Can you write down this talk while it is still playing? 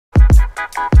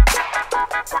Photo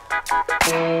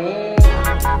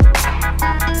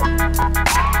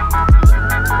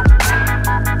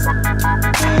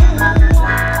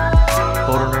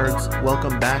nerds,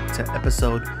 welcome back to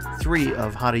episode 3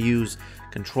 of how to use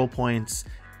control points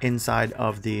inside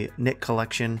of the Nik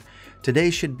collection. Today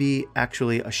should be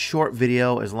actually a short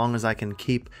video as long as I can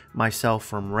keep myself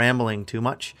from rambling too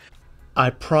much. I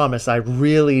promise I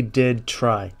really did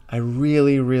try. I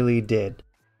really did.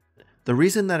 The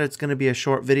reason that it's going to be a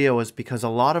short video is because a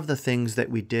lot of the things that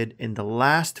we did in the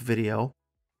last video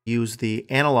use the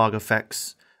analog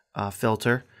effects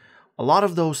filter. A lot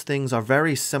of those things are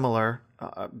very similar,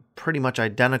 pretty much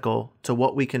identical to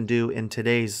what we can do in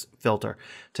today's filter.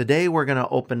 Today we're going to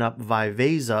open up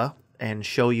Viveza and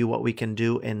show you what we can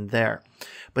do in there.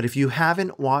 But if you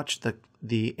haven't watched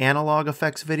the analog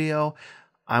effects video,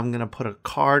 I'm going to put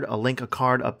a link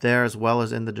up there as well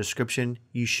as in the description.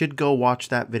 You should go watch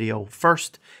that video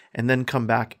first and then come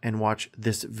back and watch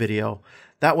this video.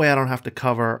 That way I don't have to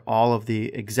cover all of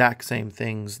the exact same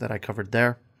things that I covered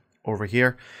there over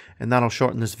here, and that'll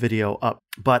shorten this video up.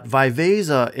 But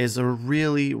Viveza is a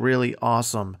really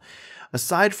awesome.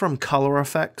 Aside from color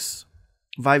effects,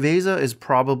 Viveza is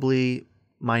probably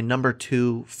my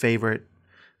 #2 favorite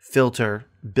filter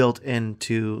built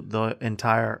into the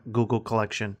entire Google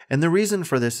collection. And the reason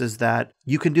for this is that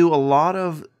you can do a lot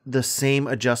of the same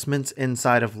adjustments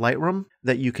inside of Lightroom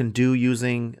that you can do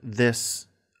using this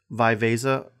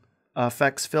Viveza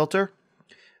Efex filter.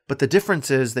 But the difference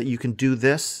is that you can do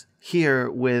this here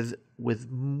with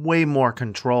way more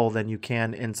control than you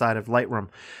can inside of Lightroom.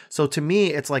 So to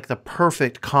me, it's like the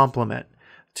perfect complement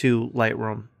to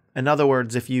Lightroom. In other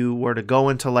words, if you were to go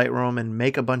into Lightroom and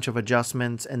make a bunch of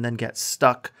adjustments and then get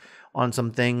stuck on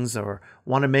some things or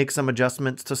want to make some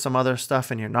adjustments to some other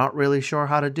stuff and you're not really sure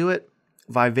how to do it,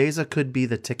 Viveza could be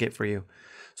the ticket for you.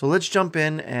 So let's jump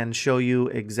in and show you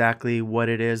exactly what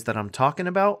it is that I'm talking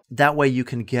about. That way you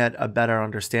can get a better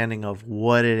understanding of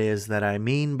what it is that I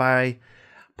mean by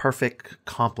perfect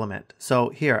complement. So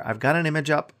here, I've got an image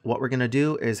up. What we're going to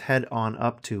do is head on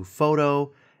up to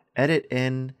Photo, Edit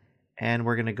In, and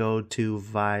we're going to go to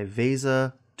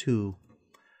Viveza 2.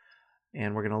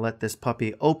 And we're going to let this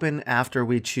puppy open after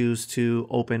we choose to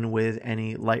open with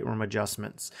any Lightroom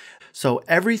adjustments. So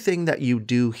everything that you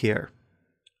do here,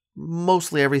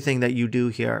 mostly everything that you do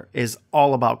here is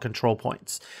all about control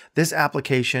points. This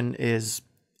application is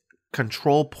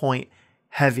control point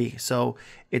heavy. So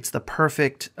it's the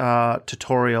perfect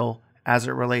tutorial as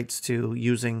it relates to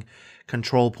using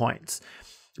control points.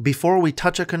 Before we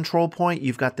touch a control point,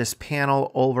 you've got this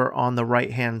panel over on the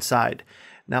right-hand side.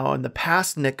 Now, in the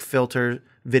past Nik filter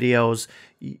videos,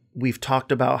 we've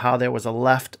talked about how there was a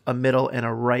left, a middle, and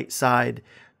a right side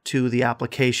to the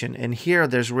application. And here,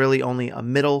 there's really only a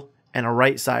middle and a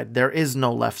right side. There is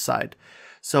no left side.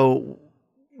 So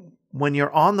when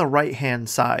you're on the right-hand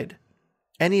side,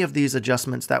 any of these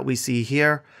adjustments that we see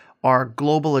here are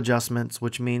global adjustments,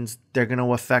 which means they're going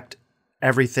to affect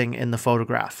everything in the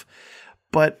photograph.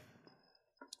 But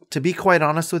to be quite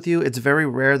honest with you, it's very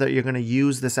rare that you're going to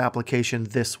use this application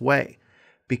this way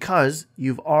because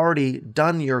you've already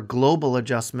done your global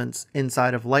adjustments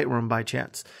inside of Lightroom by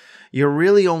chance. You're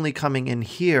really only coming in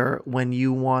here when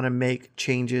you want to make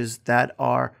changes that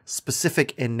are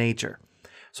specific in nature.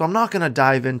 So I'm not going to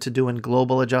dive into doing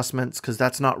global adjustments because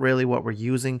that's not really what we're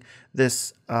using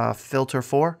this filter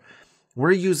for.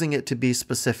 We're using it to be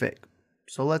specific.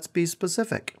 So let's be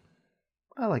specific.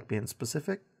 I like being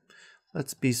specific.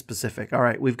 Let's be specific. All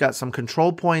right, we've got some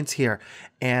control points here,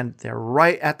 and they're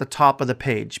right at the top of the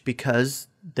page because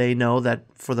they know that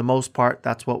for the most part,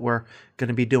 that's what we're going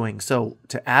to be doing. So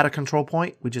to add a control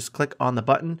point, we just click on the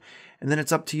button, and then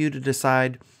it's up to you to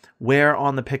decide where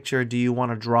on the picture do you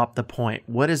want to drop the point.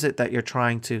 What is it that you're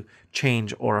trying to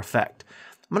change or affect?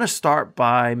 I'm going to start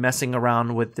by messing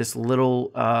around with this little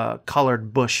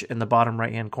colored bush in the bottom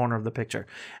right-hand corner of the picture.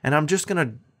 And I'm just going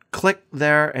to click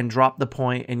there and drop the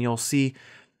point, and you'll see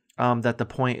that the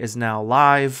point is now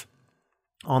live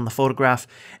on the photograph.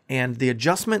 And the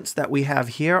adjustments that we have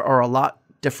here are a lot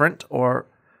different, or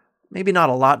maybe not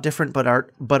a lot different, but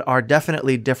are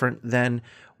definitely different than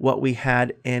what we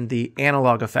had in the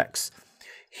analog effects.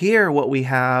 Here, what we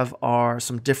have are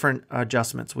some different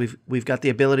adjustments. We've got the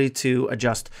ability to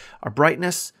adjust our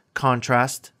brightness,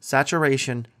 contrast,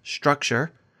 saturation,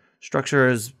 structure. Structure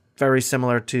is very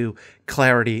similar to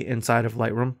clarity inside of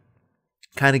Lightroom.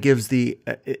 Kind of gives the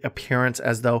appearance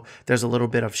as though there's a little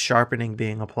bit of sharpening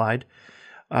being applied.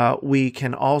 We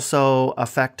can also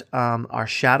affect our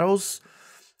shadows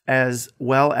as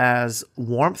well as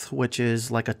warmth, which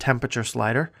is like a temperature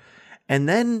slider. And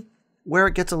then where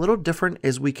it gets a little different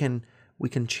is we can we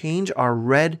can change our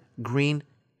red, green,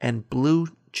 and blue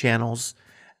channels,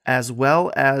 as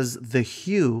well as the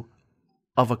hue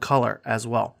of a color as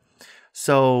well.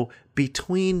 So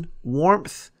between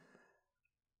warmth,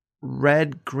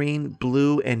 red, green,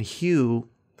 blue, and hue,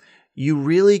 you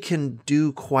really can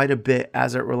do quite a bit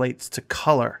as it relates to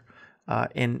color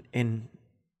in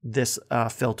this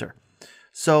filter.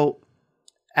 So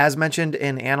as mentioned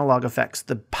in analog effects,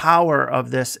 the power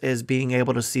of this is being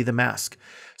able to see the mask.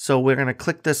 So we're going to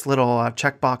click this little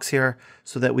checkbox here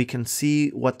so that we can see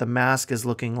what the mask is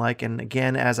looking like. And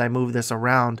again, as I move this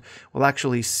around, we'll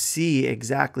actually see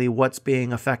exactly what's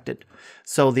being affected.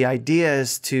 So the idea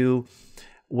is to,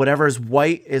 whatever's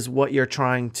white is what you're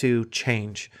trying to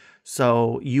change.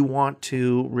 So you want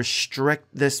to restrict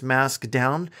this mask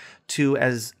down to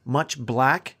as much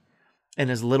black and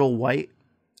as little white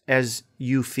as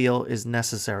you feel is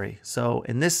necessary. So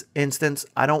in this instance,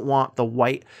 I don't want the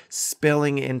white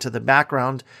spilling into the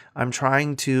background. I'm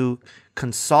trying to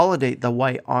consolidate the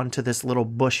white onto this little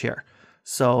bush here.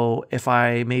 So if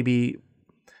I maybe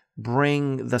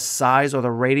bring the size or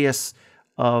the radius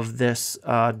of this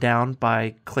down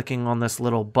by clicking on this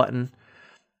little button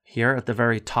here at the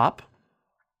very top,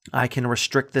 I can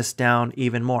restrict this down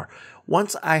even more.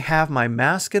 Once I have my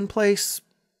mask in place,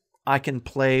 I can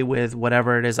play with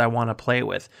whatever it is I want to play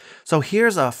with. So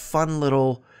here's a fun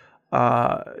little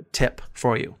tip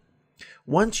for you.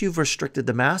 Once you've restricted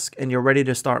the mask and you're ready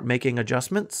to start making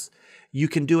adjustments, you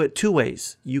can do it two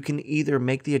ways. You can either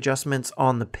make the adjustments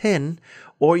on the pin,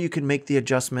 or you can make the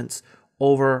adjustments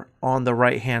over on the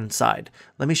right-hand side.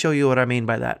 Let me show you what I mean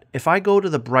by that. If I go to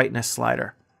the brightness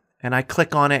slider and I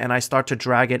click on it and I start to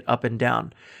drag it up and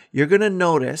down, you're going to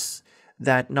notice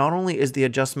that not only is the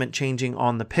adjustment changing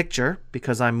on the picture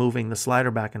because I'm moving the slider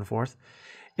back and forth,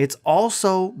 it's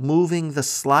also moving the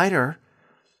slider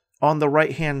on the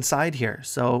right-hand side here.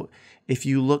 So if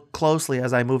you look closely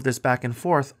as I move this back and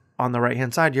forth on the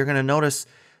right-hand side, you're going to notice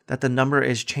that the number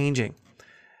is changing.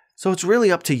 So it's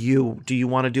really up to you. Do you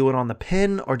want to do it on the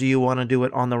pin or do you want to do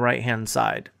it on the right-hand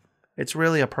side? It's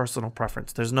really a personal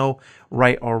preference. There's no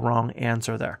right or wrong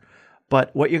answer there.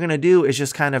 But what you're going to do is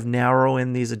just kind of narrow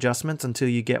in these adjustments until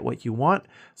you get what you want.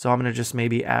 So I'm going to just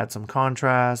maybe add some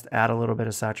contrast, add a little bit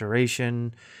of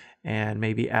saturation, and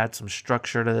maybe add some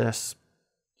structure to this.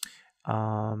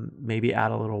 Maybe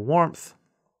add a little warmth.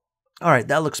 All right,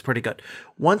 that looks pretty good.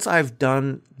 Once I've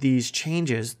done these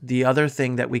changes, the other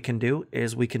thing that we can do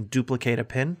is we can duplicate a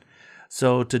pin.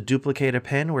 So to duplicate a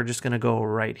pin, we're just going to go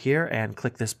right here and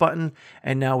click this button.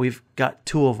 And now we've got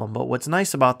two of them. But what's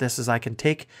nice about this is I can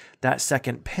take that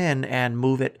second pin and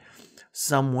move it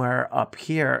somewhere up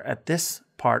here at this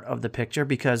part of the picture,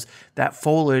 because that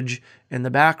foliage in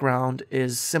the background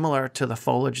is similar to the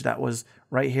foliage that was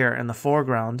right here in the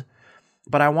foreground.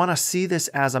 But I want to see this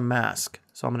as a mask.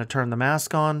 So I'm going to turn the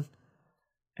mask on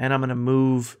and I'm going to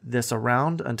move this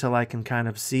around until I can kind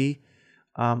of see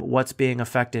what's being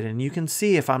affected. And you can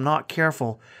see, if I'm not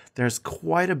careful, there's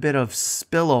quite a bit of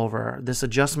spillover. This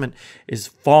adjustment is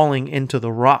falling into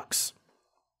the rocks,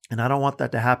 and I don't want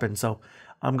that to happen. So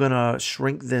I'm going to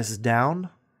shrink this down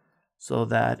so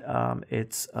that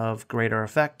it's of greater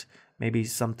effect, maybe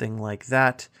something like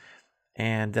that.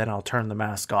 And then I'll turn the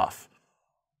mask off.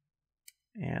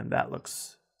 And that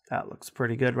looks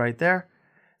pretty good right there.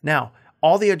 Now,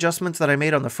 all the adjustments that I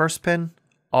made on the first pin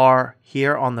are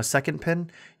here on the second pin.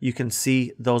 You can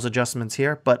see those adjustments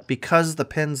here, but because the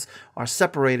pins are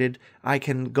separated, I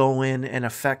can go in and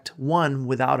affect one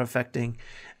without affecting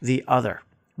the other.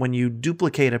 When you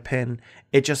duplicate a pin,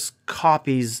 it just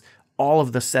copies all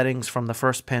of the settings from the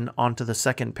first pin onto the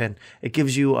second pin. It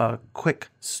gives you a quick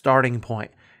starting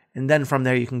point, and then from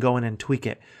there you can go in and tweak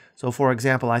it. So for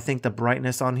example, I think the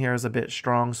brightness on here is a bit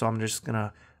strong, so I'm just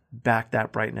gonna back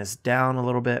that brightness down a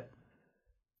little bit.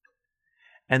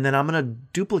 And then I'm going to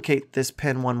duplicate this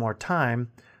pin one more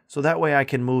time, so that way I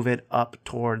can move it up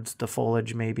towards the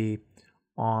foliage, maybe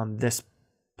on this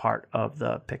part of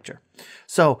the picture.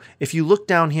 So if you look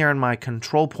down here in my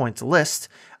control points list,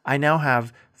 I now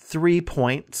have 3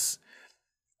 points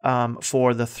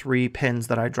for the 3 pins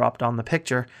that I dropped on the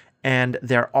picture, and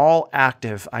they're all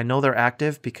active. I know they're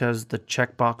active because the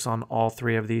checkbox on all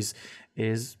 3 of these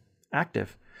is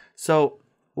active. So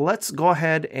let's go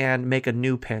ahead and make a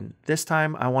new pin. This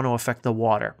time I want to affect the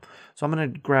water. So I'm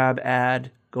going to grab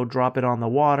add, go drop it on the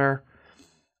water.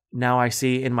 Now I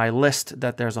see in my list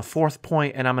that there's a 4th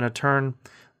point, and I'm going to turn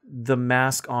the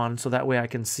mask on so that way I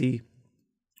can see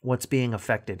what's being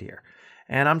affected here.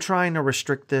 And I'm trying to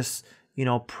restrict this,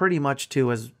 pretty much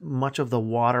to as much of the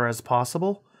water as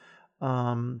possible.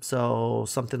 So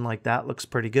something like that looks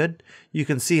pretty good. You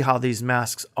can see how these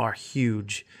masks are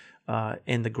huge.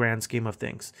 in the grand scheme of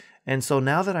things. And so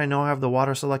now that I know I have the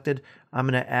water selected, I'm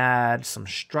going to add some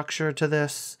structure to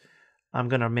this. I'm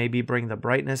going to maybe bring the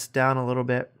brightness down a little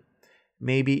bit.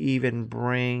 Maybe even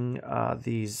bring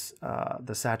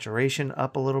the saturation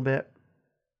up a little bit.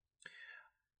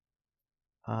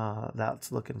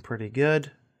 That's looking pretty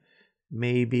good.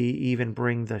 Maybe even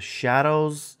bring the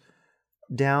shadows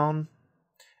down.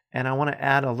 And I want to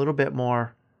add a little bit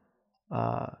more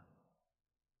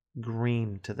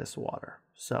green to this water.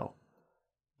 So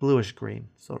bluish green,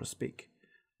 so to speak.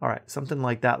 All right, something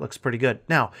like that looks pretty good.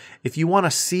 Now, if you want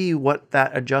to see what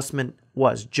that adjustment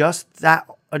was, just that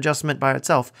adjustment by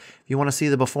itself, if you want to see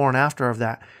the before and after of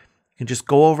that, you can just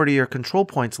go over to your control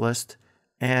points list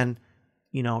and,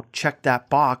 you know, check that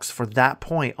box for that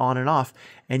point on and off,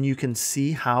 and you can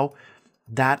see how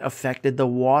that affected the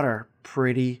water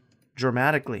pretty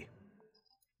dramatically.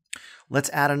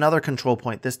 Let's add another control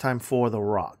point, this time for the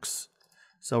rocks.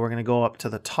 So we're going to go up to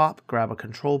the top, grab a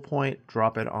control point,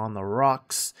 drop it on the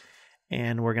rocks,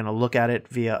 and we're going to look at it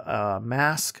via a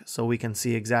mask so we can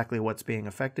see exactly what's being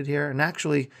affected here. And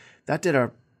actually, that did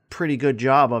a pretty good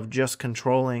job of just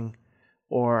controlling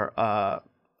or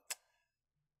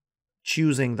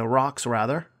choosing the rocks,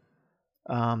 rather.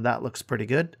 That looks pretty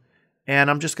good. And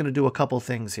I'm just going to do a couple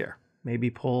things here. Maybe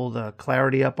pull the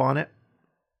clarity up on it.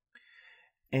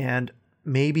 And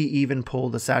maybe even pull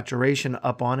the saturation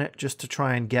up on it just to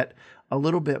try and get a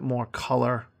little bit more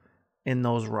color in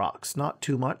those rocks. Not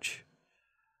too much.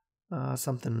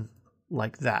 Something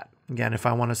like that. Again, if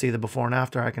I want to see the before and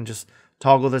after, I can just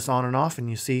toggle this on and off and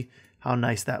you see how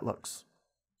nice that looks.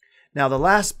 Now, the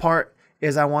last part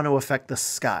is I want to affect the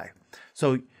sky.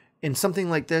 So in something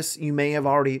like this, you may have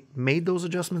already made those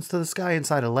adjustments to the sky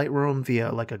inside of Lightroom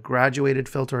via like a graduated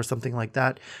filter or something like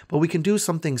that. But we can do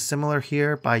something similar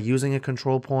here by using a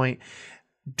control point,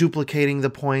 duplicating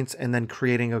the points, and then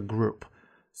creating a group.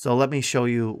 So let me show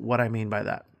you what I mean by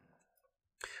that.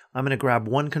 I'm going to grab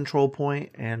one control point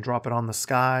and drop it on the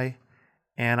sky.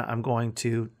 And I'm going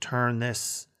to turn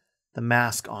the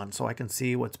mask on so I can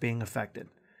see what's being affected.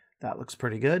 That looks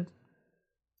pretty good.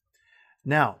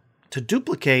 Now, to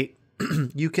duplicate,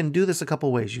 you can do this a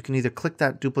couple ways. You can either click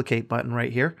that duplicate button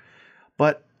right here,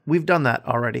 but we've done that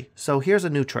already. So here's a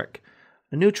new trick.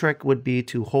 A new trick would be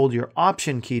to hold your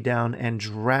Option key down and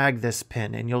drag this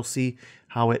pin, and you'll see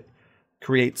how it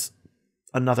creates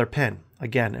another pin.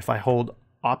 Again, if I hold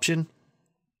Option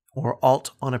or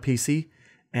Alt on a PC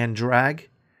and drag,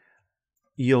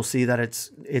 you'll see that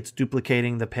it's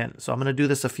duplicating the pin. So I'm going to do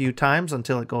this a few times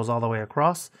until it goes all the way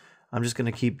across. I'm just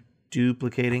going to keep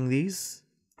duplicating these.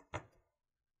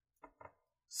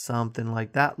 Something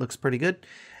like that looks pretty good.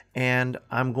 And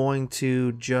I'm going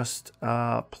to just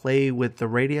play with the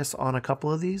radius on a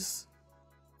couple of these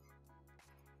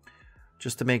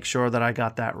just to make sure that I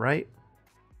got that right.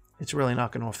 It's really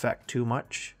not going to affect too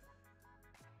much.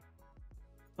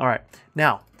 All right,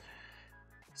 now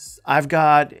I've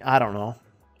got, I don't know,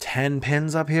 10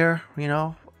 pins up here, you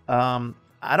know.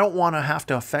 I don't want to have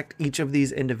to affect each of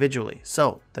these individually.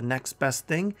 So the next best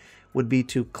thing would be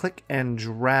to click and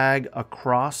drag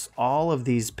across all of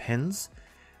these pins,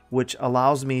 which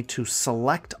allows me to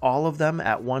select all of them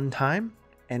at one time.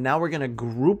 And now we're going to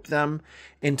group them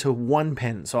into one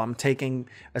pin. So I'm taking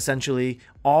essentially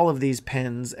all of these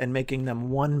pins and making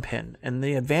them one pin. And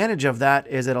the advantage of that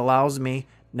is it allows me,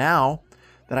 now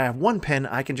that I have one pin,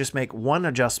 I can just make one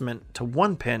adjustment to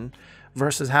one pin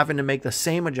versus having to make the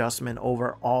same adjustment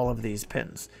over all of these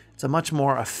pins. It's a much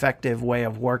more effective way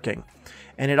of working.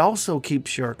 And it also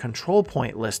keeps your control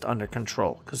point list under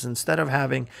control, because instead of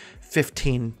having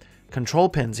 15 control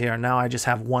pins here, now I just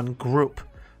have one group.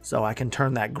 So I can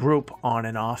turn that group on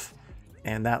and off,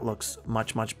 and that looks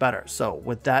much, much better. So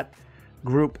with that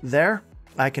group there,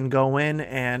 I can go in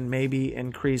and maybe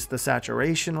increase the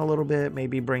saturation a little bit,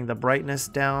 maybe bring the brightness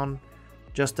down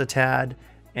just a tad,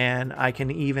 and I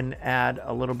can even add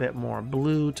a little bit more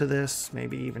blue to this,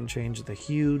 maybe even change the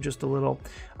hue just a little.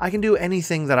 I can do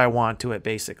anything that I want to it,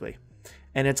 basically.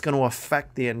 And it's going to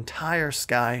affect the entire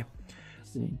sky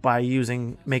by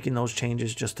making those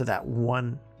changes just to that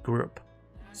one group.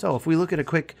 So if we look at a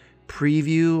quick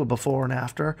preview, before and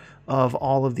after, of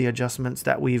all of the adjustments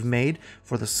that we've made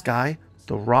for the sky,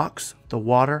 the rocks, the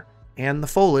water, and the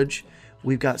foliage,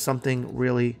 we've got something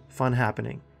really fun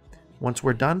happening. Once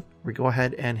we're done, we go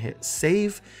ahead and hit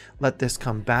save, let this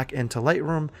come back into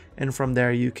Lightroom, and from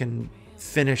there you can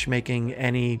finish making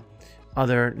any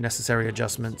other necessary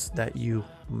adjustments that you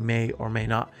may or may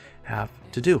not have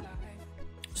to do.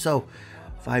 So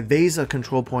Viveza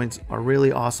control points are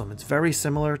really awesome. It's very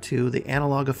similar to the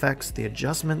analog effects. The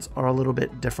adjustments are a little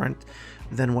bit different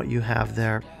than what you have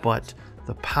there, but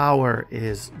the power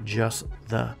is just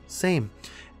the same.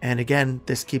 And again,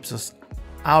 this keeps us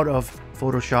out of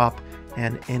Photoshop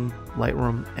and in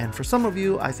Lightroom. And for some of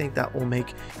you, I think that will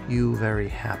make you very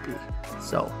happy.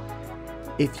 So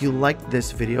if you liked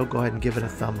this video, go ahead and give it a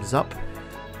thumbs up.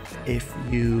 If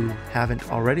you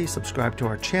haven't already, subscribe to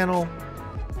our channel.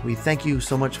 We thank you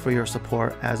so much for your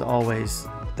support. As always,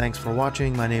 thanks for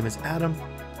watching. My name is Adam.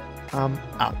 I'm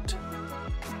out.